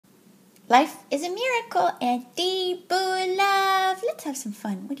Life is a miracle and deep love. Let's have some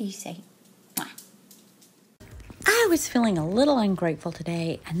fun. What do you say? I was feeling a little ungrateful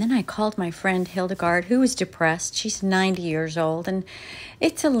today, and then I called my friend Hildegard, who is depressed. She's 90 years old, and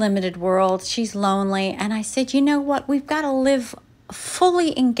it's a limited world. She's lonely, and I said, you know what? We've got to live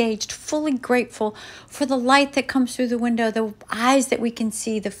fully engaged, fully grateful for the light that comes through the window, the eyes that we can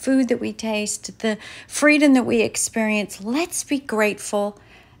see, the food that we taste, the freedom that we experience. Let's be grateful,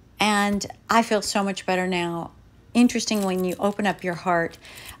 and I feel so much better now. Interesting when you open up your heart.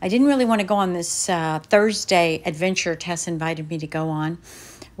 I didn't really want to go on this Thursday adventure Tess invited me to go on,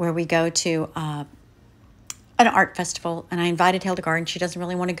 where we go to an art festival, and I invited Hildegard, and she doesn't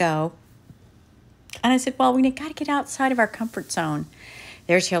really want to go. And I said, well, we got to get outside of our comfort zone.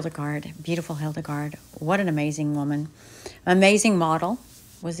 There's Hildegard, beautiful Hildegard. What an amazing woman. Amazing model.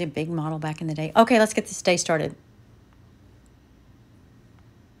 Was a big model back in the day. Okay, let's get this day started.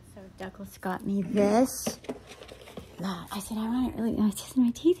 So Douglas got me this. I said, I want it really,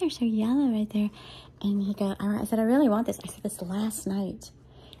 my teeth are so yellow right there. And I said, I really want this. I said this last night.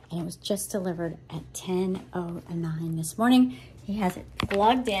 And it was just delivered at 10:09 this morning. He has it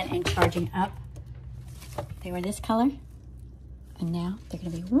plugged in and charging up. They were this color. And now they're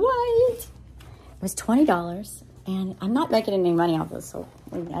going to be white. It was $20. And I'm not making any money off this. So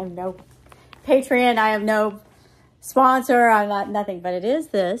I have no Patreon. I have no sponsor. I'm not nothing. But it is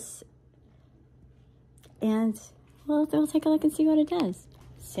this. And well, we'll take a look and see what it does.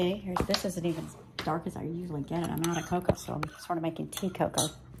 See, this isn't even as dark as I usually get it. I'm out of cocoa, so I'm sort of making tea cocoa.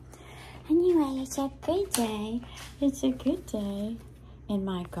 Anyway, it's a good day. It's a good day in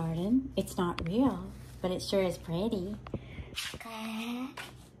my garden. It's not real, but it sure is pretty. Okay.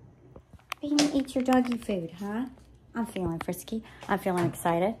 You can eat your doggy food, huh? I'm feeling frisky. I'm feeling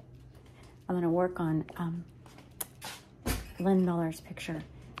excited. I'm going to work on Lynn Miller's picture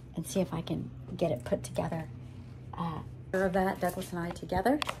and see if I can get it put together. Of that, Douglas and I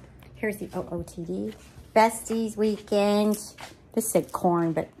together. Here's the OOTD. Besties weekend. This said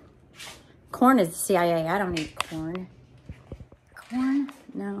corn, but corn is the CIA. I don't need corn. Corn?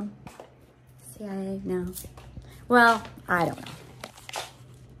 No. CIA? No. Well, I don't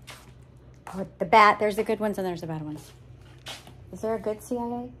know. But there's the good ones and there's the bad ones. Is there a good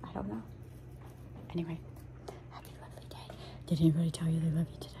CIA? I don't know. Anyway, happy lovely day. Did anybody tell you they love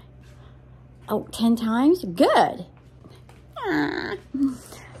you today? Oh, 10 times? Good. Ah.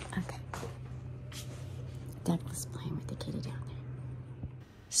 Okay. Douglas playing with the kitty down there.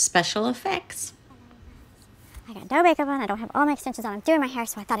 Special effects. I got no makeup on. I don't have all my extensions on. I'm doing my hair,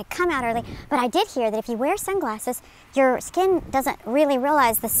 so I thought I'd come out early. But I did hear that if you wear sunglasses, your skin doesn't really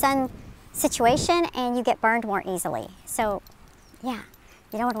realize the sun situation and you get burned more easily. So, yeah.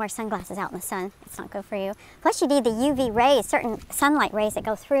 You don't want to wear sunglasses out in the sun. It's not good for you. Plus, you need the UV rays, certain sunlight rays that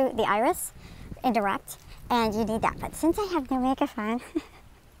go through the iris, indirect, and you need that. But since I have no makeup on,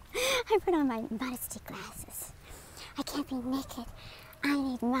 I put on my modesty glasses. I can't be naked. I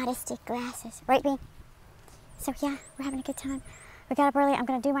need modesty glasses. Right, Bea? So, yeah, we're having a good time. We got up early. I'm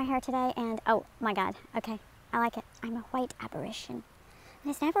going to do my hair today, and oh, my God. Okay, I like it. I'm a white apparition.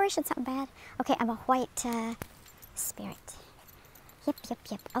 And is an apparition something bad? Okay, I'm a white spirit. Yep, yep,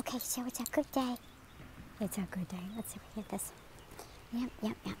 yep. Okay, so it's a good day. It's a good day. Let's see if we get this. Yep,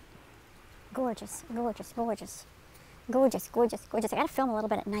 yep, yep. Gorgeous, gorgeous, gorgeous. Gorgeous, gorgeous, gorgeous. I gotta film a little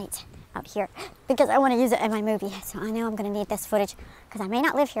bit at night out here because I want to use it in my movie. So I know I'm gonna need this footage because I may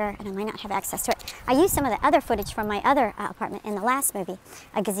not live here and I may not have access to it. I used some of the other footage from my other apartment in the last movie,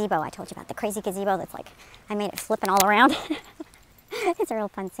 a gazebo I told you about, the crazy gazebo that's like, I made it flipping all around. It's a real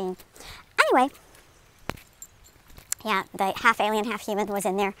fun scene. Anyway, yeah, the half alien, half human was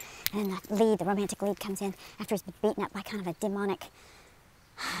in there. And then the romantic lead comes in after he's been beaten up by kind of a demonic,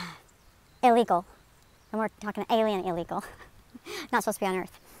 illegal. And we're talking alien illegal. Not supposed to be on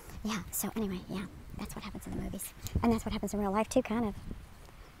Earth. Yeah, so anyway, yeah, that's what happens in the movies. And that's what happens in real life too, kind of.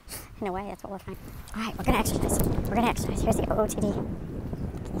 In a way, that's what we're finding. All right, we're going to exercise. We're going to exercise. Here's the OOTD.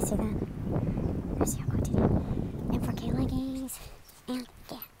 Can you see that? Here's the OOTD. M4K leggings. And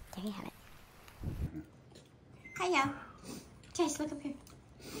yeah, there you have it. Hiya. Tess, look up here.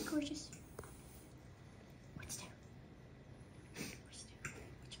 Hi, gorgeous. What's new? What's new?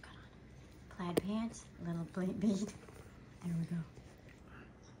 What you got on? Plaid pants, little bead. There we go.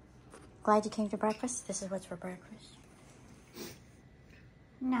 Glad you came to breakfast. This is what's for breakfast.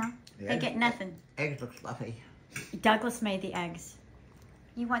 No, they get nothing. Eggs look fluffy. Douglas made the eggs.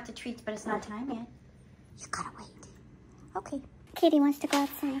 You want the treats, but it's not time yet. You gotta wait. Okay. Kitty wants to go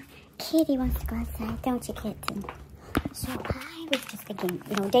outside. Kitty wants to go outside, don't you, kitten? So I was just thinking,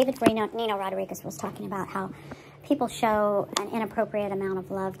 you know, David Nino Rodriguez was talking about how people show an inappropriate amount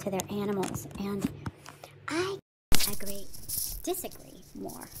of love to their animals, and I disagree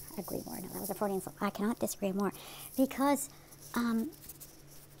more. Agree more. No, that was a Freudian slip. I cannot disagree more, because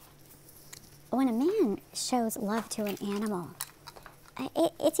when a man shows love to an animal,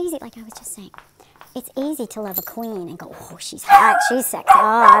 it's easy. Like I was just saying, it's easy to love a queen and go, oh, she's hot, she's sexy. Oh,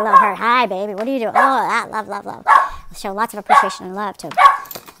 I love her. Hi, baby. What are you doing? Oh, that love, love, love. Show lots of appreciation and love to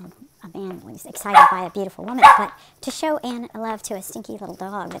a man when he's excited by a beautiful woman, but to show love to a stinky little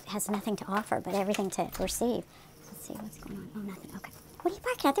dog that has nothing to offer but everything to receive. Let's see what's going on. Oh, nothing. Okay. What are you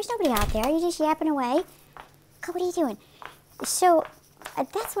barking at? There's nobody out there. You're just yapping away. God, what are you doing? So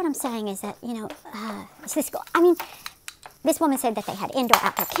that's what I'm saying is that, you know, this woman said that they had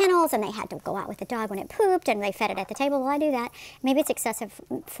indoor-outdoor kennels and they had to go out with the dog when it pooped and they fed it at the table. Well, I do that. Maybe it's excessive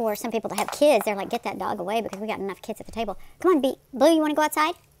for some people to have kids. They're like, get that dog away because we got enough kids at the table. Come on, Blue, you want to go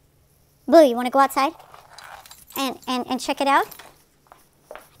outside? Blue, you want to go outside and check it out?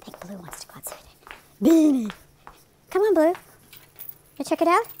 I think Blue wants to go outside. Beanie. Come on, Blue. You check it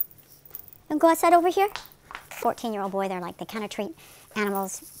out? And go outside over here? 14-year-old boy, they're like, they kind of treat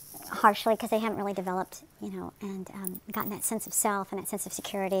animals harshly because they haven't really developed, you know, and gotten that sense of self and that sense of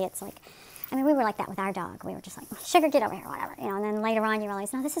security. It's like, I mean, we were like that with our dog. We were just like, Sugar, get over here, whatever, you know, and then later on you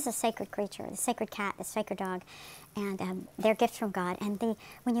realize, no, this is a sacred creature, the sacred cat, the sacred dog, and they're gifts from God. And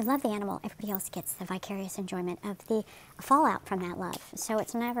when you love the animal, everybody else gets the vicarious enjoyment of the fallout from that love. So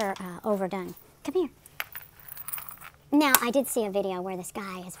it's never overdone. Come here. Now, I did see a video where this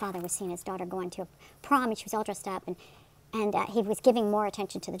guy, his father was seeing his daughter going to a prom and she was all dressed up and he was giving more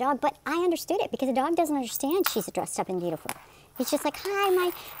attention to the dog, but I understood it because the dog doesn't understand she's dressed up and beautiful. He's just like,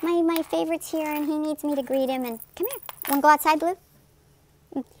 hi, my favorite's here and he needs me to greet him and come here. Want to go outside, Blue?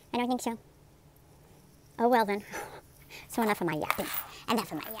 I don't think so. Oh, well then. So enough of my yapping.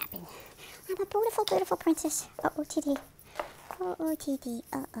 Enough of my yapping. I'm a beautiful, beautiful princess. Uh-oh, TD. Uh-oh, TD.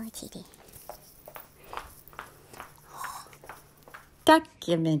 Uh-oh, TD.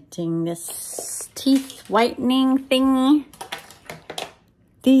 Documenting this teeth whitening thingy.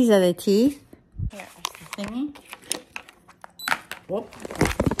 These are the teeth. Here is the thingy. Whoop.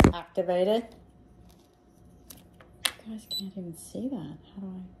 Activated. You guys can't even see that. How do I?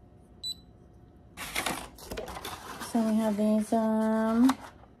 So we have these,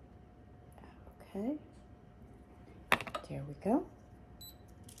 okay. There we go.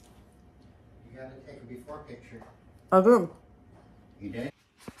 You gotta take a before picture. Oh, good. You did?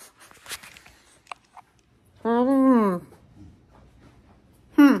 Hello,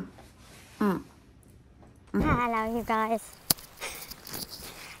 you guys.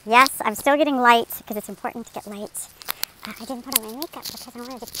 Yes, I'm still getting light because it's important to get light. I didn't put on my makeup because I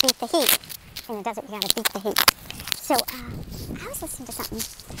wanted to beat the heat. In the desert, you gotta beat the heat. So, I was listening to something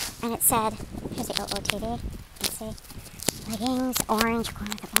and it said, here's the OOTD. Let's see. Leggings, orange,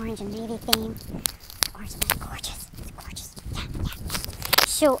 going with the orange and navy theme. The orange is gorgeous. It's gorgeous. Yeah, yeah, yeah.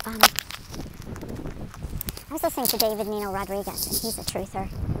 So, I was listening to David Nino Rodriguez, and he's a truther,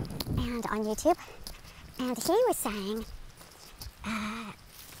 and on YouTube, and he was saying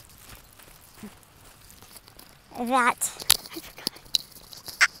that, I forgot.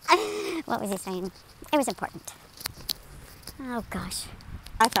 What was he saying? It was important. Oh gosh.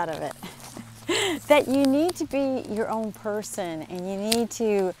 I thought of it. That you need to be your own person and you need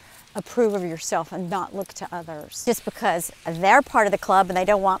to approve of yourself and not look to others. Just because they're part of the club and they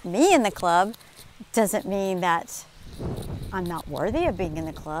don't want me in the club doesn't mean that I'm not worthy of being in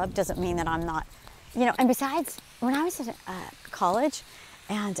the club, doesn't mean that I'm not, you know, and besides, when I was in college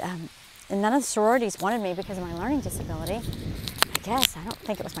and none of the sororities wanted me because of my learning disability, I guess, I don't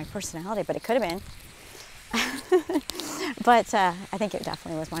think it was my personality, but it could have been. But I think it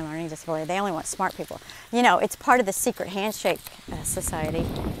definitely was my learning disability. They only want smart people. You know, it's part of the secret handshake society.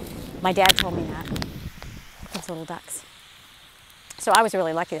 My dad told me that, those little ducks. So I was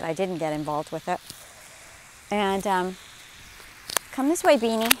really lucky that I didn't get involved with it. And come this way,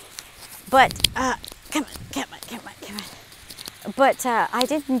 Beanie. But, come on. But I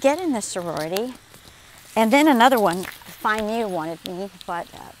didn't get in the sorority. And then another one, Fine You, wanted me, but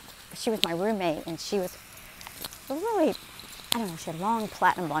she was my roommate, and she was really, I don't know, she had long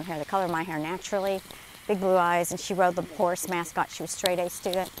platinum blonde hair, the color of my hair naturally, big blue eyes, and she rode the horse mascot. She was a straight A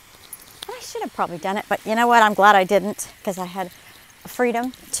student. And I should have probably done it, but you know what? I'm glad I didn't, because I had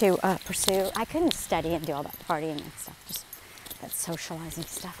freedom to pursue. I couldn't study and do all that partying and stuff, just that socializing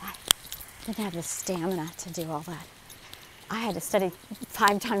stuff. I didn't have the stamina to do all that. I had to study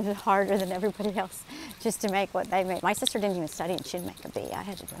 5 times harder than everybody else just to make what they made. My sister didn't even study and she'd make a B. I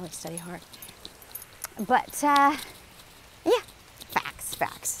had to really study hard. But, yeah, facts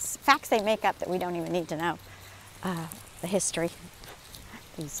they make up that we don't even need to know. the history.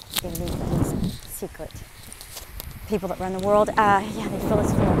 These secret people that run the world. Yeah, they fill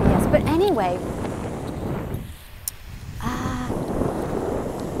us full of BS. But anyway,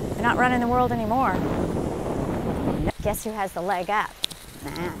 they're not running the world anymore. Guess who has the leg up?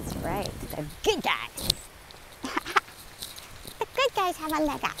 That's right, the good guys. The good guys have a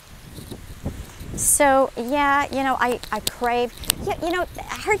leg up. So, yeah, you know, I crave, you know,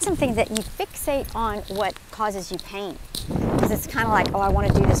 I heard something that you fixate on what causes you pain. Because it's kind of like, oh, I want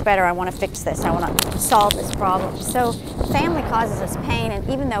to do this better, I want to fix this, I want to solve this problem. So family causes us pain, and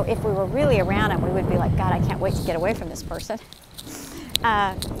even though if we were really around them, we would be like, God, I can't wait to get away from this person.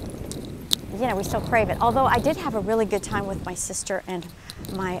 You know, we still crave it. Although I did have a really good time with my sister and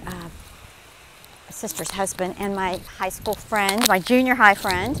my sister's husband and my high school friend, my junior high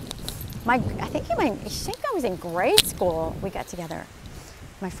friend. I think I was in grade school. We got together,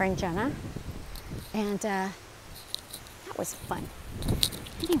 my friend Jenna, and that was fun.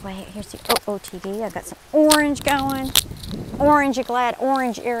 Anyway, here's the OOTD. I got some orange going. Orange, you glad?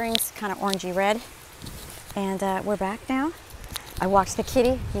 Orange earrings, kind of orangey red. And we're back now. I walked the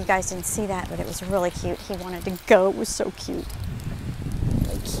kitty. You guys didn't see that, but it was really cute. He wanted to go. It was so cute.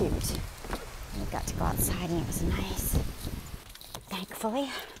 Really cute. We got to go outside, and it was nice.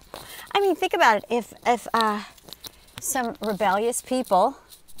 Thankfully. I mean, think about it. If some rebellious people,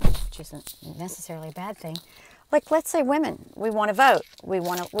 which isn't necessarily a bad thing, like let's say women, we want to vote. We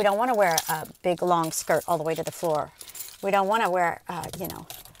don't want to wear a big long skirt all the way to the floor. We don't want to wear, you know,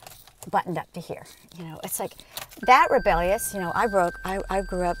 buttoned up to here. You know, it's like that rebellious. You know, I grew up. I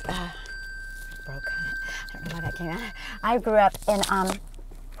don't know why that came out. I grew up in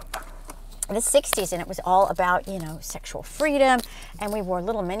the 60s, and it was all about, you know, sexual freedom, and we wore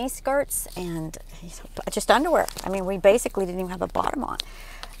little mini skirts and just underwear. I mean, we basically didn't even have a bottom on,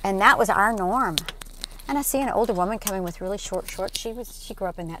 and that was our norm. And I see an older woman coming with really short shorts. She grew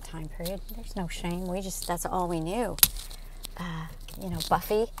up in that time period. There's no shame. That's all we knew. You know,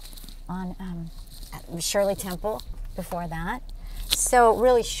 Buffy on Shirley Temple before that. So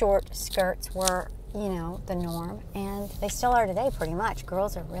really short skirts were, you know, the norm, and they still are today pretty much.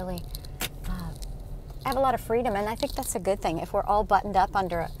 Girls are really have a lot of freedom, and I think that's a good thing. If we're all buttoned up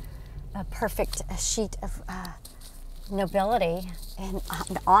under a perfect sheet of nobility and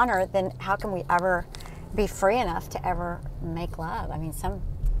honor, then how can we ever be free enough to ever make love? I mean, some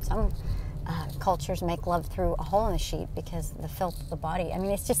cultures make love through a hole in the sheet because the filth of the body. I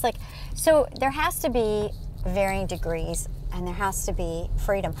mean, it's just like, so there has to be varying degrees, and there has to be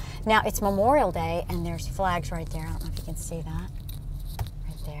freedom. Now, it's Memorial Day, and there's flags right there. I don't know if you can see that.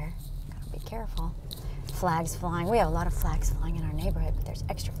 Right there. Gotta be careful. Flags flying. We have a lot of flags flying in our neighborhood, but there's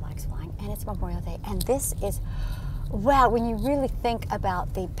extra flags flying, and it's Memorial Day. And this is, wow, when you really think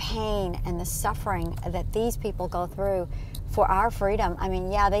about the pain and the suffering that these people go through for our freedom. I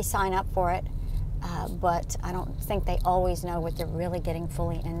mean, yeah, they sign up for it, but I don't think they always know what they're really getting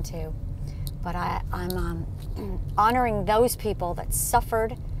fully into. But I'm honoring those people that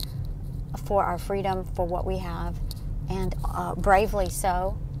suffered for our freedom, for what we have, and bravely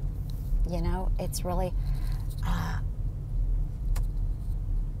so. You know, it's really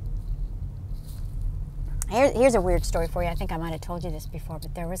here's a weird story for you. I think I might have told you this before,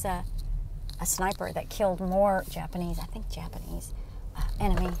 but there was a sniper that killed more Japanese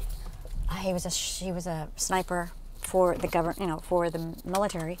enemy. He was a sniper for the government, you know, for the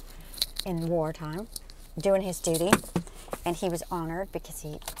military in wartime, doing his duty, and he was honored because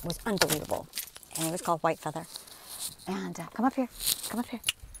he was unbelievable, and he was called White Feather. And come up here.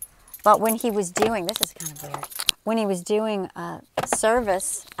 But when he was doing, this is kind of weird, when he was doing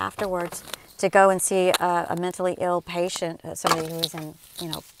service afterwards to go and see a mentally ill patient, somebody who was in, you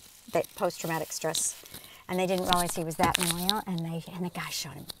know, post-traumatic stress, and they didn't realize he was that mentally ill, and the guy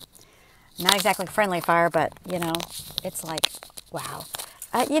shot him. Not exactly friendly fire, but, you know, it's like, wow.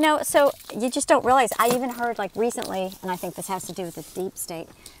 You know, so you just don't realize. I even heard, like, recently, and I think this has to do with the deep state,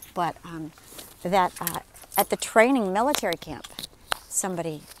 but that at the training military camp,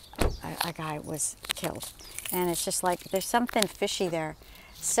 a guy was killed. And it's just like, there's something fishy there.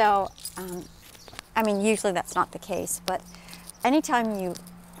 So, I mean, usually that's not the case, but anytime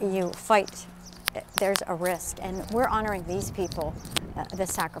you fight, there's a risk. And we're honoring these people, the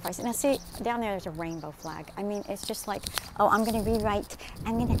sacrifice. Now see, down there's a rainbow flag. I mean, it's just like, oh, I'm going to be right.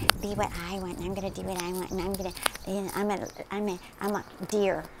 I'm going to be what I want, and I'm going to do what I want, and I'm going to, you know, I'm a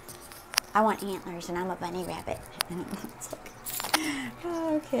deer. I want antlers, and I'm a bunny rabbit. And it's like,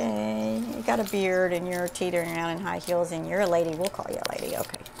 okay, you got a beard, and you're teetering around in high heels, and you're a lady. We'll call you a lady,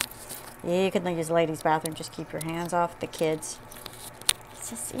 okay. You can use the ladies' bathroom. Just keep your hands off the kids.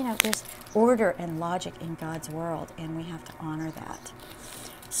 just, you know, there's order and logic in God's world, and we have to honor that.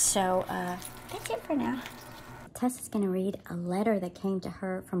 So that's it for now. Tess is going to read a letter that came to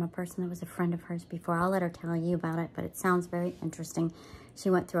her from a person that was a friend of hers before. I'll let her tell you about it, but it sounds very interesting. She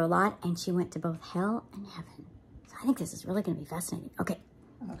went through a lot, and she went to both hell and heaven. So I think this is really going to be fascinating. Okay.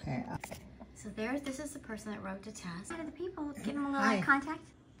 Okay. So this is the person that wrote to Tess. How do the people give them a little eye contact?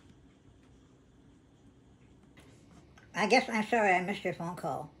 I guess I'm sorry I missed your phone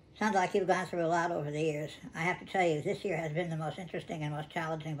call. Sounds like you've gone through a lot over the years. I have to tell you, this year has been the most interesting and most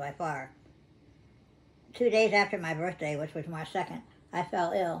challenging by far. 2 days after my birthday, which was March 2nd, I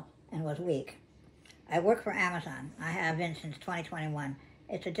fell ill and was weak. I work for Amazon. I have been since 2021.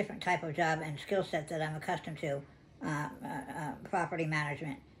 It's a different type of job and skill set that I'm accustomed to, property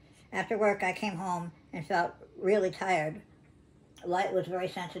management. After work, I came home and felt really tired. Light was very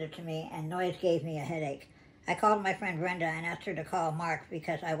sensitive to me, and noise gave me a headache. I called my friend Brenda and asked her to call Mark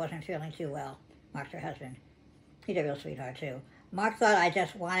because I wasn't feeling too well. Mark's her husband. He's a real sweetheart, too. Mark thought I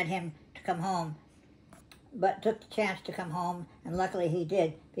just wanted him to come home, but took the chance to come home, and luckily he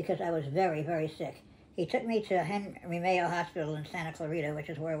did because I was very, very sick. He took me to Henry Mayo Hospital in Santa Clarita, which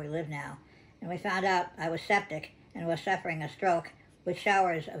is where we live now, and we found out I was septic and was suffering a stroke with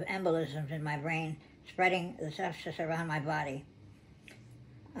showers of embolisms in my brain, spreading the sepsis around my body.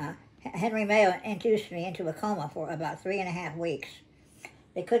 Henry Mayo induced me into a coma for about 3.5 weeks.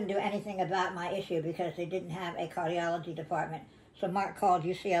 They couldn't do anything about my issue because they didn't have a cardiology department, so Mark called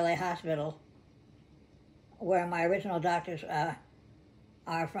UCLA Hospital, where my original doctors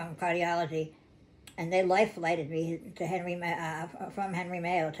are from cardiology, and they life-flighted me to from Henry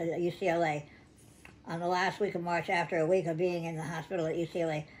Mayo to UCLA. On the last week of March, after a week of being in the hospital at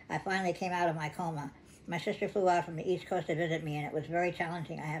UCLA, I finally came out of my coma. My sister flew out from the East Coast to visit me, and it was very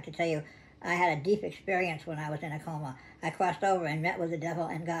challenging. I have to tell you, I had a deep experience when I was in a coma. I crossed over and met with the devil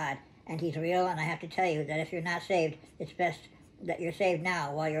and God, and he's real, and I have to tell you that if you're not saved, it's best that you're saved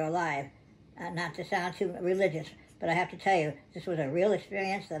now while you're alive. Not to sound too religious, but I have to tell you, this was a real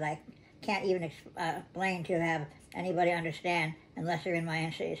experience that I can't even explain to have anybody understand unless they're in my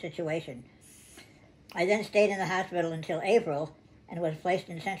situation. I then stayed in the hospital until April and was placed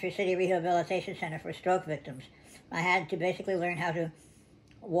in Century City Rehabilitation Center for stroke victims. I had to basically learn how to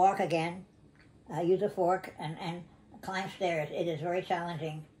walk again, use a fork, and climb stairs. It is very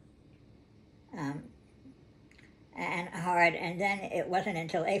challenging and hard. And then it wasn't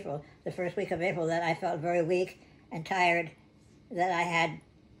until April, the first week of April, that I felt very weak and tired, that I had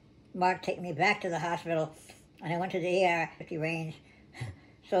Mark take me back to the hospital, and I went to the ER, 50 range.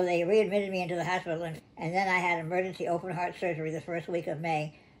 So they readmitted me into the hospital, and then I had emergency open heart surgery the first week of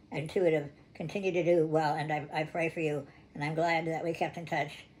May. Intuitive, continue to do well, and I pray for you, and I'm glad that we kept in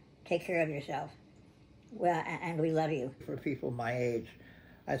touch. Take care of yourself. Well, and we love you. For people my age,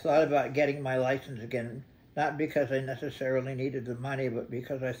 I thought about getting my license again, not because I necessarily needed the money, but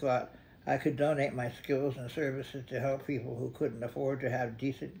because I thought I could donate my skills and services to help people who couldn't afford to have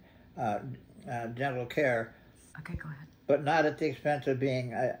decent dental care. Okay, go ahead. But not at the expense of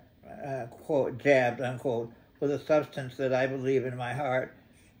being, quote, jabbed, unquote, with a substance that I believe in my heart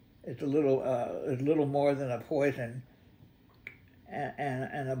is a little more than a poison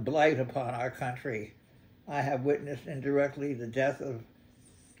and a blight upon our country. I have witnessed indirectly the death of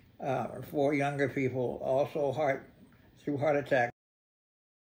 4 younger people, also through heart attack.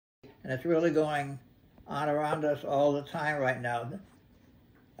 And it's really going on around us all the time right now.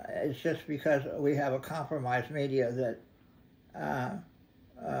 It's just because we have a compromised media that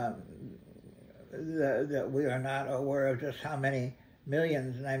we are not aware of just how many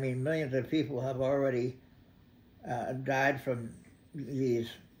millions, and I mean millions of people have already died from these.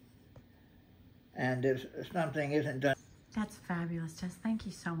 And if something isn't done... That's fabulous, Tess. Thank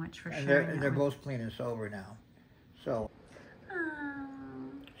you so much for and sharing. They're both clean and sober now. So...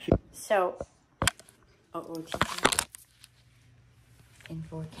 in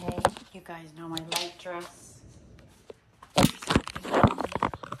 4K. You guys know my light dress. We're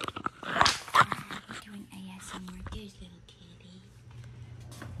doing ASMR. There's little kitty.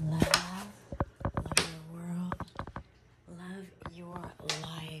 Love your world. Love your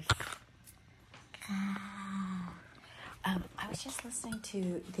life. I was just listening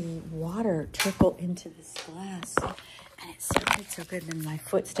to the water trickle into this glass, and it sounded so good. And my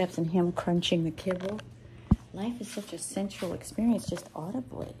footsteps and him crunching the kibble. Life is such a sensual experience, just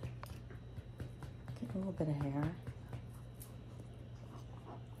audibly. Get a little bit of hair.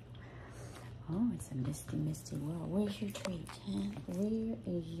 Oh, it's a misty, misty world. Where's your treat, huh? Where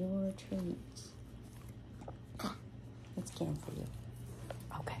is your treat? Let's get him for you.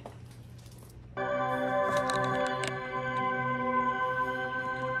 Okay.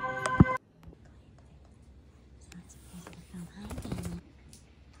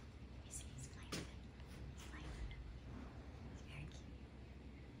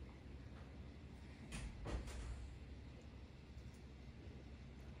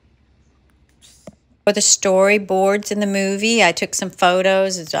 For the storyboards in the movie, I took some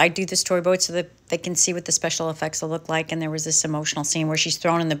photos. I do the storyboards so that they can see what the special effects will look like. And there was this emotional scene where she's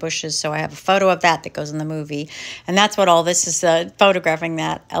thrown in the bushes. So I have a photo of that goes in the movie. And that's what all this is, photographing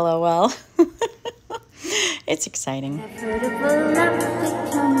that, LOL. It's exciting. Once in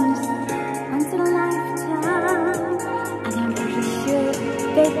a lifetime, and I'm pretty sure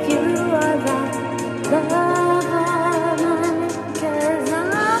that you are right. Cause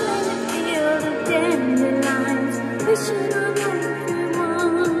I'm in the field of dandelions, wishing on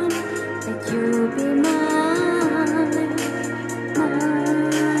everyone that you'll be mine, mine.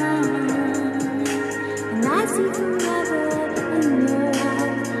 And I see forever in your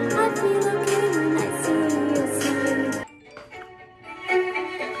eyes. I feel okay when I see you smile.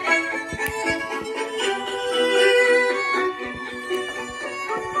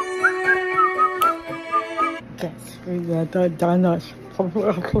 Yes, we got the donuts.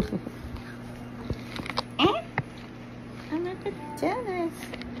 I'm not the dentist.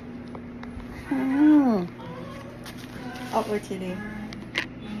 Oh, what you do?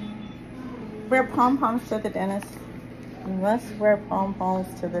 Wear pom-poms to the dentist. You must wear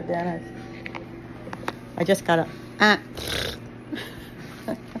pom-poms to the dentist. I just got a...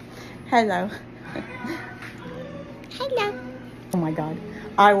 Hello. Hello. Oh my God.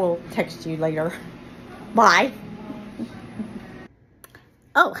 I will text you later. Bye.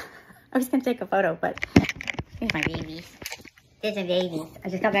 Oh, I was going to take a photo, but here's my babies. There's a baby. I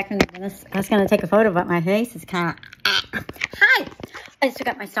just got back from the dentist. I was going to take a photo, but my face is kind of... Hi! I just took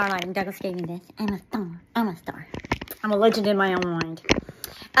out my starlight, and Douglas gave me this. I'm a star. I'm a star. I'm a legend in my own mind.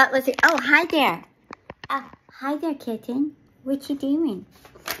 Let's see. Oh, hi there. Hi there, kitten. What you doing?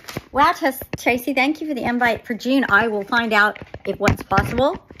 Wow, Tracy, thank you for the invite for June. I will find out if what's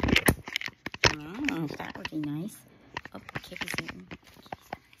possible. That would be nice. Oh, Kitty's eating.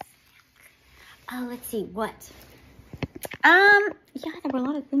 Oh, let's see, what? Yeah, there were a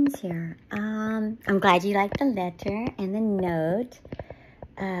lot of things here. I'm glad you liked the letter and the note.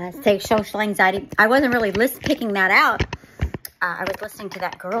 Say social anxiety. I wasn't really picking that out. I was listening to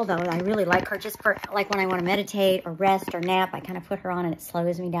that girl, though. I really like her just for, like, when I want to meditate or rest or nap, I kind of put her on and it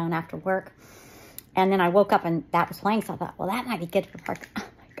slows me down after work. And then I woke up and that was playing, so I thought, well, that might be good for Parker. Oh,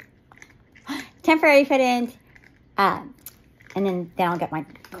 my God. Temporary fit-ins. And then I'll get my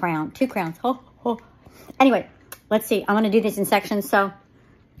crown. 2 crowns. Oh. Anyway, let's see. I'm going to do this in sections, so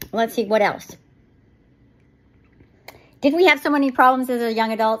let's see what else. Did we have so many problems as a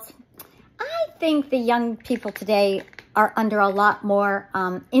young adults? I think the young people today are under a lot more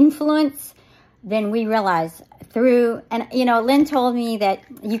influence than we realize and you know, Lynn told me that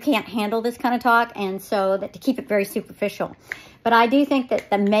you can't handle this kind of talk, and so that to keep it very superficial. But I do think that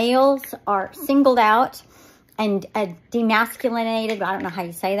the males are singled out and demasculinated. I don't know how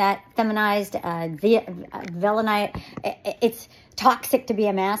you say that. Feminized, villainized. It's toxic to be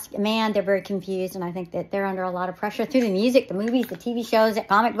a man. They're very confused, and I think that they're under a lot of pressure through the music, the movies, the TV shows, the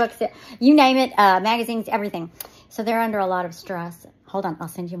comic books, you name it, magazines, everything. So they're under a lot of stress. Hold on, I'll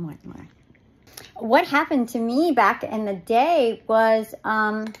send you more. What happened to me back in the day was,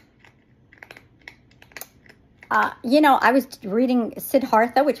 you know, I was reading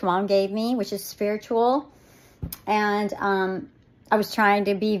Siddhartha, which Mom gave me, which is spiritual. And I was trying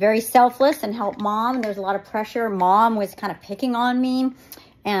to be very selfless and help Mom. There was a lot of pressure. Mom was kind of picking on me.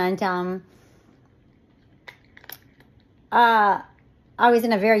 And I was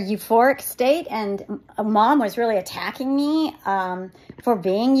in a very euphoric state. And Mom was really attacking me for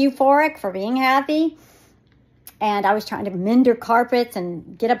being euphoric, for being happy. And I was trying to mend her carpets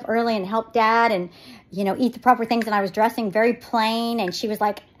and get up early and help Dad and, you know, eat the proper things. And I was dressing very plain. And she was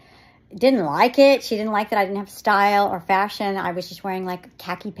like, didn't like it. She didn't like that I didn't have style or fashion. I was just wearing like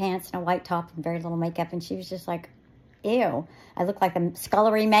khaki pants and a white top and very little makeup. And she was just like, ew, I look like the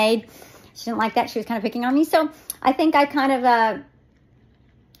scullery maid. She didn't like that. She was kind of picking on me. So I think I kind of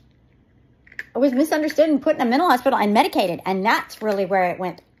was misunderstood and put in a mental hospital and medicated. And that's really where it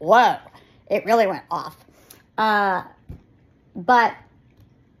went, whoa, it really went off. But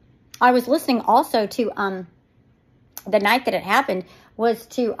I was listening also to the night that it happened was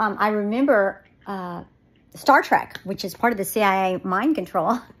to, I remember Star Trek, which is part of the CIA mind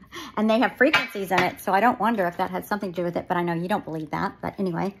control, and they have frequencies in it, so I don't wonder if that had something to do with it, but I know you don't believe that. But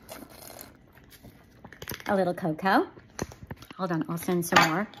anyway, a little cocoa. Hold on, I'll send some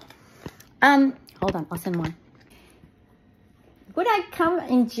more. Hold on, I'll send more. Would I come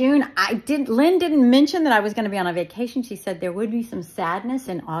in June? Lynn didn't mention that I was going to be on a vacation. She said there would be some sadness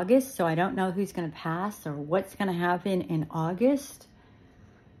in August, so I don't know who's going to pass or what's going to happen in August.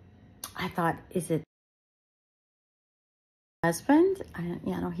 I thought, is it... husband.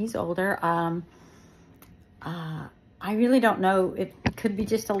 Yeah, no, he's older. I really don't know. It could be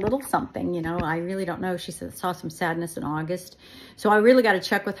just a little something, you know. I really don't know. She saw some sadness in August. So I really got to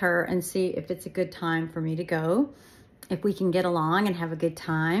check with her and see if it's a good time for me to go, if we can get along and have a good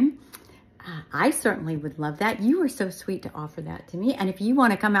time. I certainly would love that. You were so sweet to offer that to me. And if you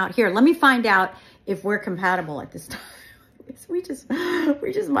want to come out here, let me find out if we're compatible at this time. we just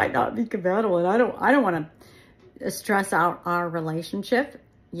might not be compatible, and I don't want to stress out our relationship,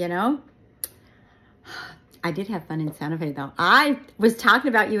 you know. I did have fun in Santa Fe, though. I was talking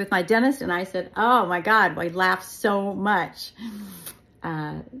about you with my dentist, and I said, oh, my God, we laughed so much.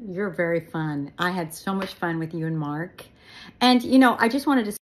 You're very fun. I had so much fun with you and Mark. And, you know, I just wanted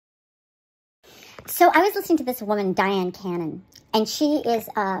to... So I was listening to this woman, Diane Cannon, and she is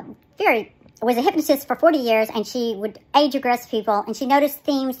was a hypnotist for 40 years, and she would age regress people, and she noticed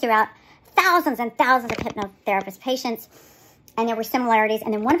themes throughout thousands and thousands of hypnotherapist patients, and there were similarities.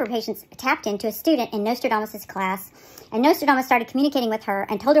 And then one of her patients tapped into a student in Nostradamus' class, and Nostradamus started communicating with her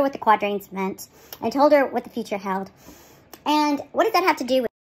and told her what the quadrains meant and told her what the future held. And what did that have to do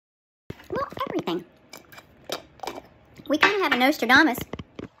with? Well, everything. We kind of have a Nostradamus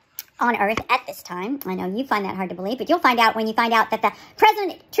on Earth at this time. I know you find that hard to believe, but you'll find out when you find out that the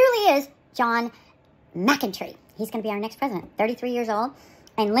president truly is John McIntyre. He's going to be our next president, 33 years old,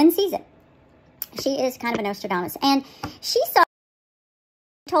 and Lynn sees it. She is kind of a Nostradamus, and she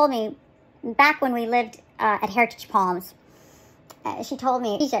told me back when we lived at Heritage Palms, she told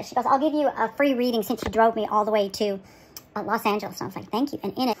me, she goes, I'll give you a free reading since you drove me all the way to Los Angeles. And I was like, thank you.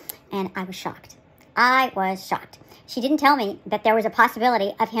 And I was shocked. I was shocked. She didn't tell me that there was a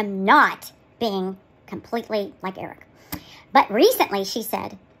possibility of him not being completely like Eric. But recently she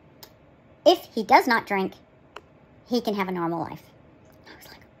said, if he does not drink, he can have a normal life. I was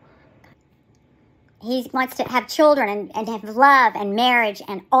like, oh God. He wants to have children and have love and marriage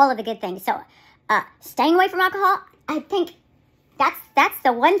and all of the good things. So staying away from alcohol, I think that's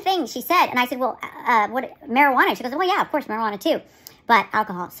the one thing she said. And I said, well, what, marijuana? She goes, well, yeah, of course, marijuana too, but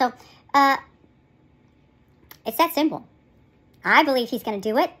alcohol. So it's that simple. I believe he's going to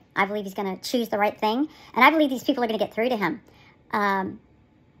do it. I believe he's going to choose the right thing. And I believe these people are going to get through to him.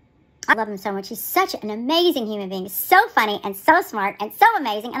 I love him so much. He's such an amazing human being. So funny and so smart and so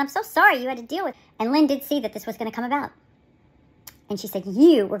amazing. And I'm so sorry you had to deal with it. And Lynn did see that this was going to come about. And she said,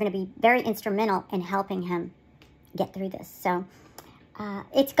 you were going to be very instrumental in helping him get through this. So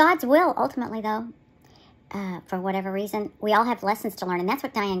it's God's will, ultimately, though. For whatever reason, we all have lessons to learn. And that's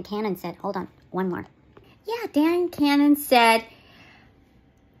what Diane Cannon said. Hold on, one more. Yeah, Diane Cannon said,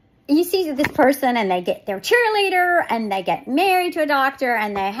 you see this person and they get their cheerleader and they get married to a doctor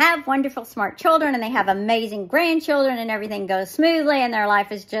and they have wonderful, smart children and they have amazing grandchildren and everything goes smoothly and their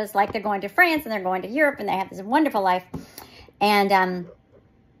life is just like they're going to France and they're going to Europe and they have this wonderful life. And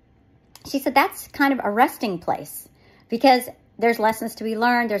she said that's kind of a resting place because there's lessons to be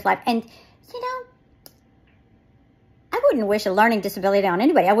learned. There's life. And, you know, I wouldn't wish a learning disability on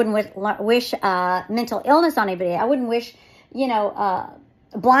anybody. I wouldn't wish mental illness on anybody. I wouldn't wish, you know,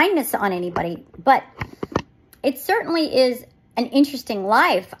 blindness on anybody. But it certainly is an interesting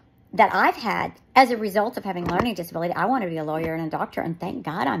life that I've had as a result of having learning disability. I wanted to be a lawyer and a doctor, and thank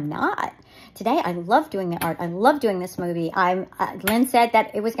God I'm not. Today, I love doing the art. I love doing this movie. Lynn said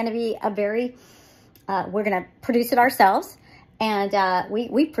that it was going to be a very, we're going to produce it ourselves. And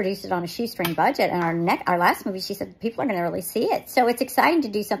we produced it on a shoestring budget. And our last movie, she said, people are going to really see it. So it's exciting to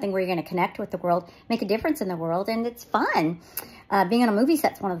do something where you're going to connect with the world, make a difference in the world, and it's fun. Being on a movie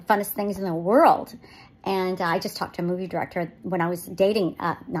set is one of the funnest things in the world. And I just talked to a movie director when I was dating,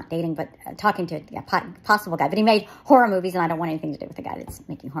 not dating, but talking to a possible guy. But he made horror movies, and I don't want anything to do with the guy that's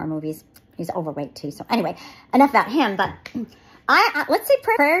making horror movies. He's overweight, too. So anyway, enough about him. But let's say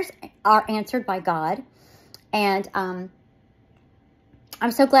prayers are answered by God. And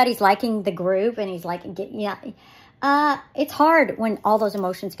I'm so glad he's liking the group and he's liking, it's hard when all those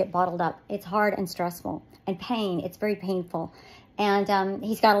emotions get bottled up. It's hard and stressful and pain. It's very painful. And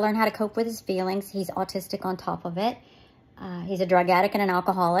he's got to learn how to cope with his feelings. He's autistic on top of it. He's a drug addict and an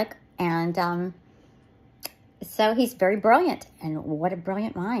alcoholic. And so he's very brilliant. And what a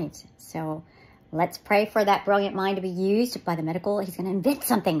brilliant mind. So let's pray for that brilliant mind to be used by the medical. He's going to invent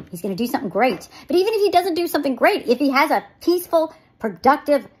something. He's going to do something great. But even if he doesn't do something great, if he has a peaceful,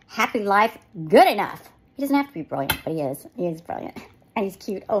 productive, happy life, good enough. He doesn't have to be brilliant, but he is. He is brilliant. And he's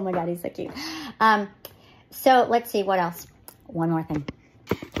cute. Oh my God, he's so cute. So let's see, what else? One more thing.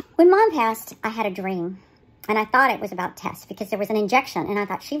 When Mom passed, I had a dream. And I thought it was about Tess because there was an injection. And I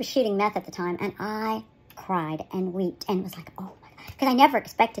thought she was shooting meth at the time. And I cried and wept and was like, oh my God. Because I never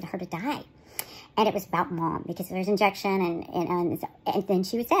expected her to die. And it was about Mom because there's injection and then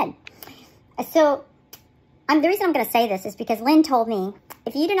she was dead. So The reason I'm going to say this is because Lynn told me,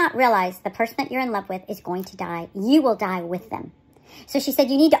 if you do not realize the person that you're in love with is going to die, you will die with them. So she said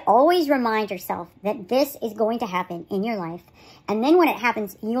you need to always remind yourself that this is going to happen in your life. And then when it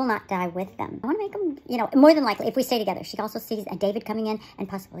happens, you will not die with them. I want to make them, you know, more than likely, if we stay together. She also sees a David coming in and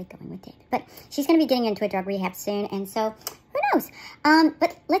possibly going with David. But she's going to be getting into a drug rehab soon. And so, who knows?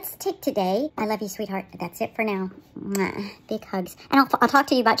 But let's take today. I love you, sweetheart. That's it for now. Mwah. Big hugs. And I'll talk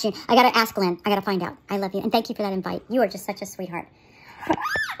to you about June. I got to ask Lynn. I got to find out. I love you. And thank you for that invite. You are just such a sweetheart.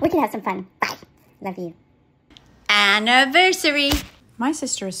 We can have some fun. Bye. Love you. Anniversary. My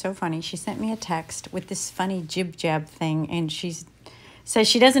sister is so funny. She sent me a text with this funny jib-jab thing, and she says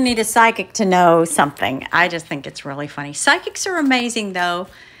she doesn't need a psychic to know something. I just think it's really funny. Psychics are amazing, though.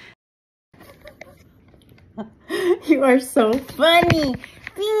 You are so funny.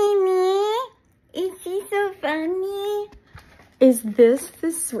 Mimi, is she so funny? Is this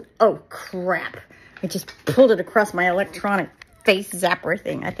the sweet? Oh, crap. I just pulled it across my electronic face zapper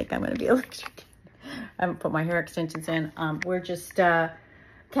thing. I think I'm going to be electrocuted. I haven't put my hair extensions in. We're just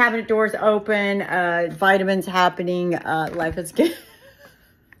cabinet doors open, vitamins happening, life is good.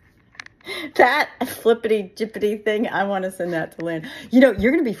 That flippity jippity thing, I want to send that to Lynn. You know,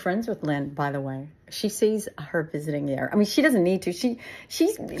 you're going to be friends with Lynn, by the way. She sees her visiting there. I mean, she doesn't need to. She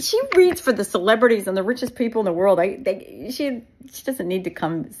reads for the celebrities and the richest people in the world. She doesn't need to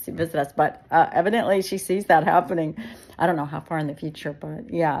come visit us, but evidently she sees that happening. I don't know how far in the future,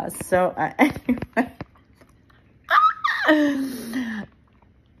 but yeah. So anyway.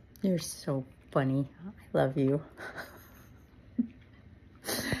 You're so funny. I love you.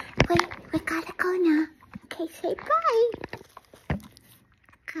 Wait, we gotta go now. Okay, say bye.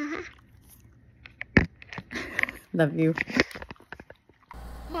 Love you.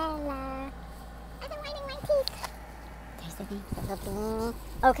 Hello. I've been whitening my teeth. There's the name, the little beanie.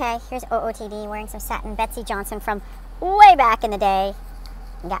 Okay, here's OOTD wearing some satin Betsy Johnson from way back in the day.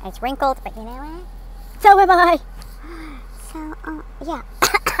 Yeah, it's wrinkled, but you know what? So am I. So, yeah.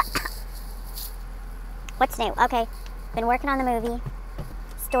 What's new? Okay, been working on the movie,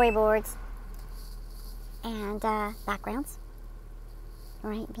 storyboards, and backgrounds,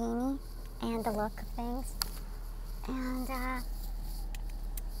 right, beanie, and the look of things, and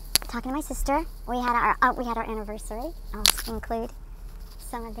talking to my sister. We had our anniversary. I'll include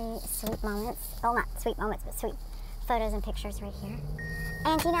some of the sweet moments. Well, not sweet moments, but sweet photos and pictures right here.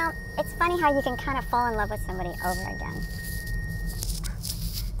 And you know, it's funny how you can kind of fall in love with somebody over again.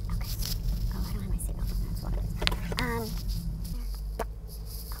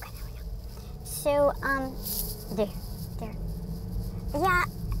 So, there. Yeah,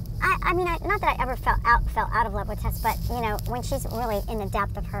 I mean, not that I ever fell out of love with Tess, but, you know, when she's really in the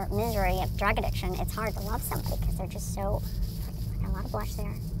depth of her misery of drug addiction, it's hard to love somebody because they're just so, I got a lot of blush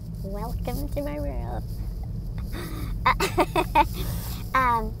there. Welcome to my world.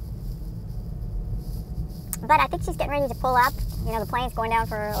 But I think she's getting ready to pull up. You know, the plane's going down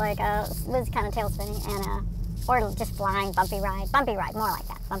for like a smooth kind of tail spinning and or just flying, bumpy ride, more like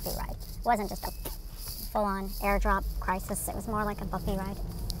that, bumpy ride. It wasn't just a full-on airdrop crisis. It was more like a bumpy ride.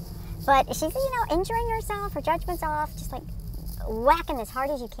 But she's, you know, injuring herself, her judgment's off, just like whacking as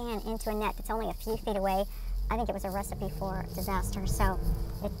hard as you can into a net that's only a few feet away. I think it was a recipe for disaster. So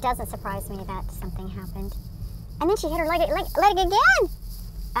it doesn't surprise me that something happened. And then she hit her leg again.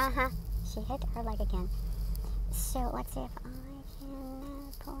 She hit her leg again. So let's see if I can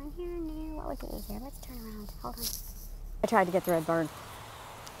pull in here now. What would be easier? Let's turn around. Hold on. I tried to get the red bird.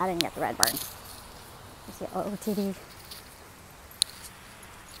 I didn't get the red bird. You see OOTD.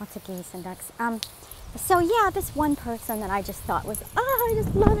 Lots of geese and ducks. So yeah, this one person that I just thought was, I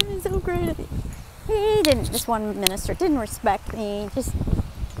just love him, he's so great. This one minister didn't respect me,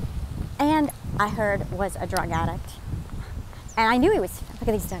 and I heard was a drug addict. And I knew he was. Look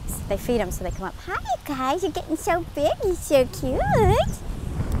at these ducks. They feed them so they come up. Hi, you guys. You're getting so big. You're so cute.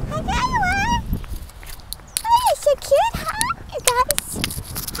 Hi, there you are. Oh, you're so cute. Hi, you guys.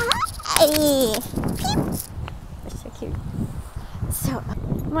 Hi. Peep. They're so cute. So,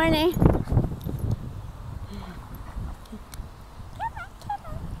 morning.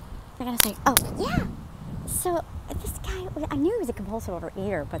 They're going to say, oh, yeah. So, this guy, I knew he was a compulsive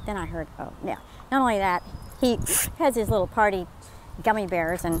overeater, but then I heard, oh, yeah. Not only that, he has his little party gummy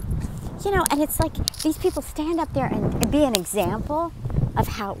bears, and you know, and it's like these people stand up there and be an example of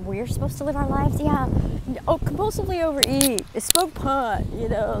how we're supposed to live our lives. Yeah, oh, compulsively overeat, smoke pot, you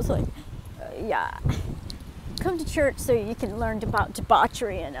know, it's like, yeah, come to church so you can learn about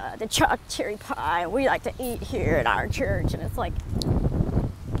debauchery and the chocolate cherry pie we like to eat here at our church. And it's like,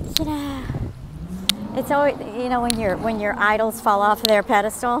 you know, it's always, you know, when your idols fall off their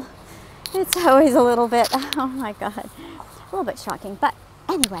pedestal, It's always a little bit, oh my God, a little bit shocking. But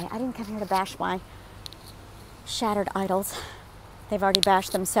anyway, I didn't come here to bash my shattered idols. They've already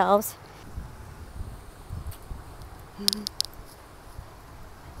bashed themselves.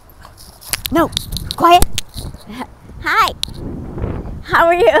 No, quiet. Hi, how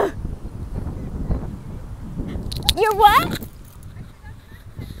are you? You're what?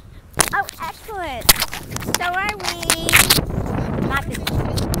 Oh, excellent. So are we. Not this.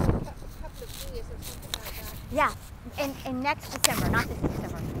 Yeah, in next December, not this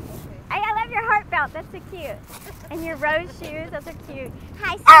December. Hey, I love your heart belt. That's so cute. And your rose shoes. Those are cute.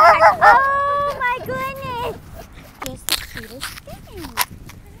 Hi, sweetheart. Oh my goodness. It's the cutest thing.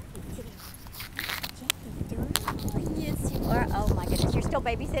 Yes, you are. Oh my goodness. You're still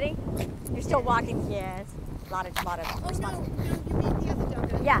babysitting? You're still walking? Yes. A lot of responsibility. No, you mean the other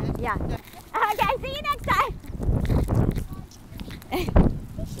dog. Yeah, yeah. Okay, see you next time. Here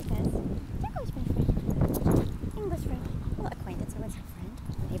she goes. There goes my friend. English friend. Well, acquaintance. What's her friend?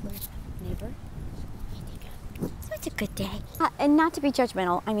 Neighbor. Here you go. So it's a good day. And not to be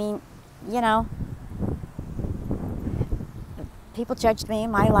judgmental, I mean, you know, people judged me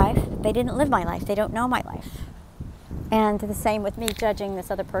in my life. They didn't live my life. They don't know my life. And the same with me judging this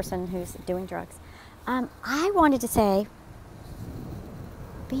other person who's doing drugs. I wanted to say,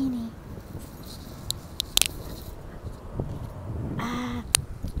 Beanie.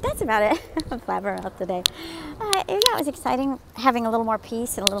 That's about it. I'm flabbering out today. Yeah, it was exciting having a little more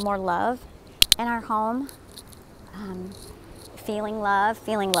peace and a little more love in our home. Feeling love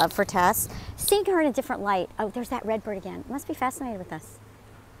for Tess. Seeing her in a different light. Oh, there's that red bird again. Must be fascinated with us.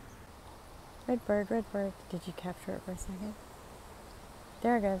 Red bird, red bird. Did you capture it for a second?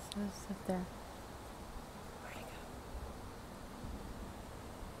 There it goes. It's up there.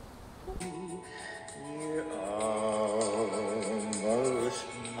 You're almost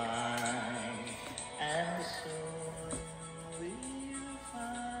mine, and soon we'll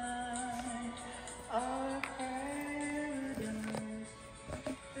find our paradise.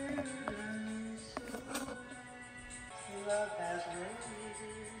 Love has waited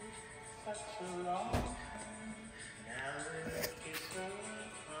such a long time. Now look, it's so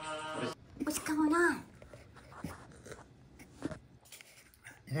far. What's going on?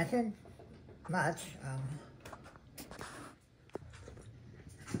 Nothing much.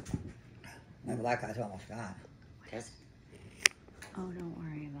 My black eye's almost gone. Yes. Oh, don't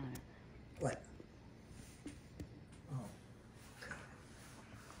worry about it. What?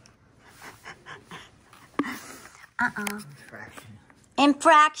 Infraction.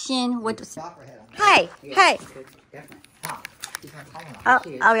 Infraction. What? Copperhead on Hey, hey. Definitely. Oh, he's not calling on Oh,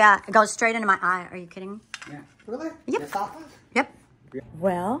 me. oh yeah. It goes straight into my eye. Are you kidding me? Yeah. Really? Yep. The softness? Yep.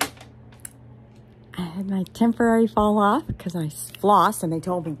 Well, I had my temporary fall off because I flossed and they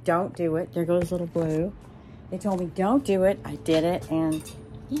told me don't do it. There goes little blue. They told me don't do it. I did it and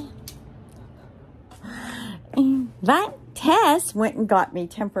yeah. But Tess went and got me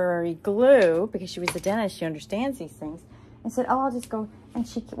temporary glue because she was a dentist. She understands these things. And said, oh, I'll just go. And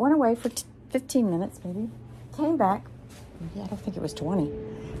she went away for 15 minutes maybe. Came back. Maybe, I don't think it was 20.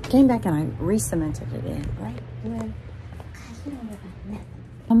 Came back and I re-cemented it in. Right?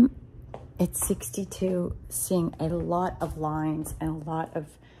 It's 62, seeing a lot of lines and a lot of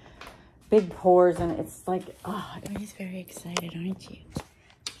big pores, and it's like, oh, everybody's very excited, aren't you?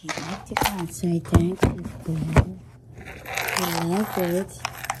 You like to go outside, don't you? You love it.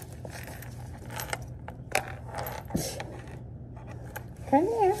 Come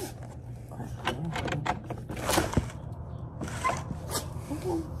here. Come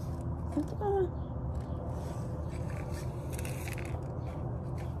on.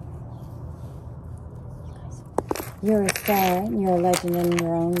 You're a star and you're a legend in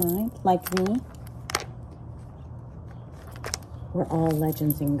your own mind, like me. We're all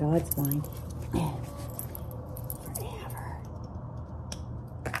legends in God's mind. Forever.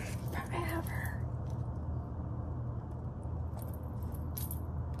 Forever.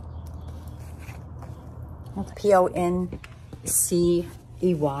 That's P-O-N-C-E-Y,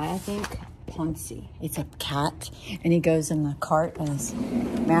 I think. Poncy. It's a cat, and he goes in the cart, and his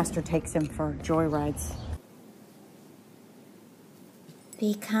master takes him for joyrides.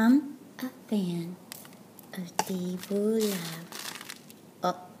 Become a fan of Deepu Love.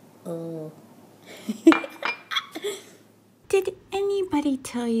 Uh-oh. Did anybody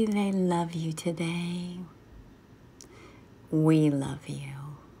tell you they love you today? We love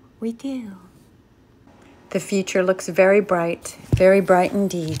you. We do. The future looks very bright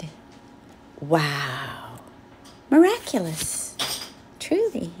indeed. Wow. Miraculous.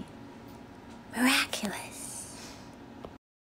 Truly. Miraculous.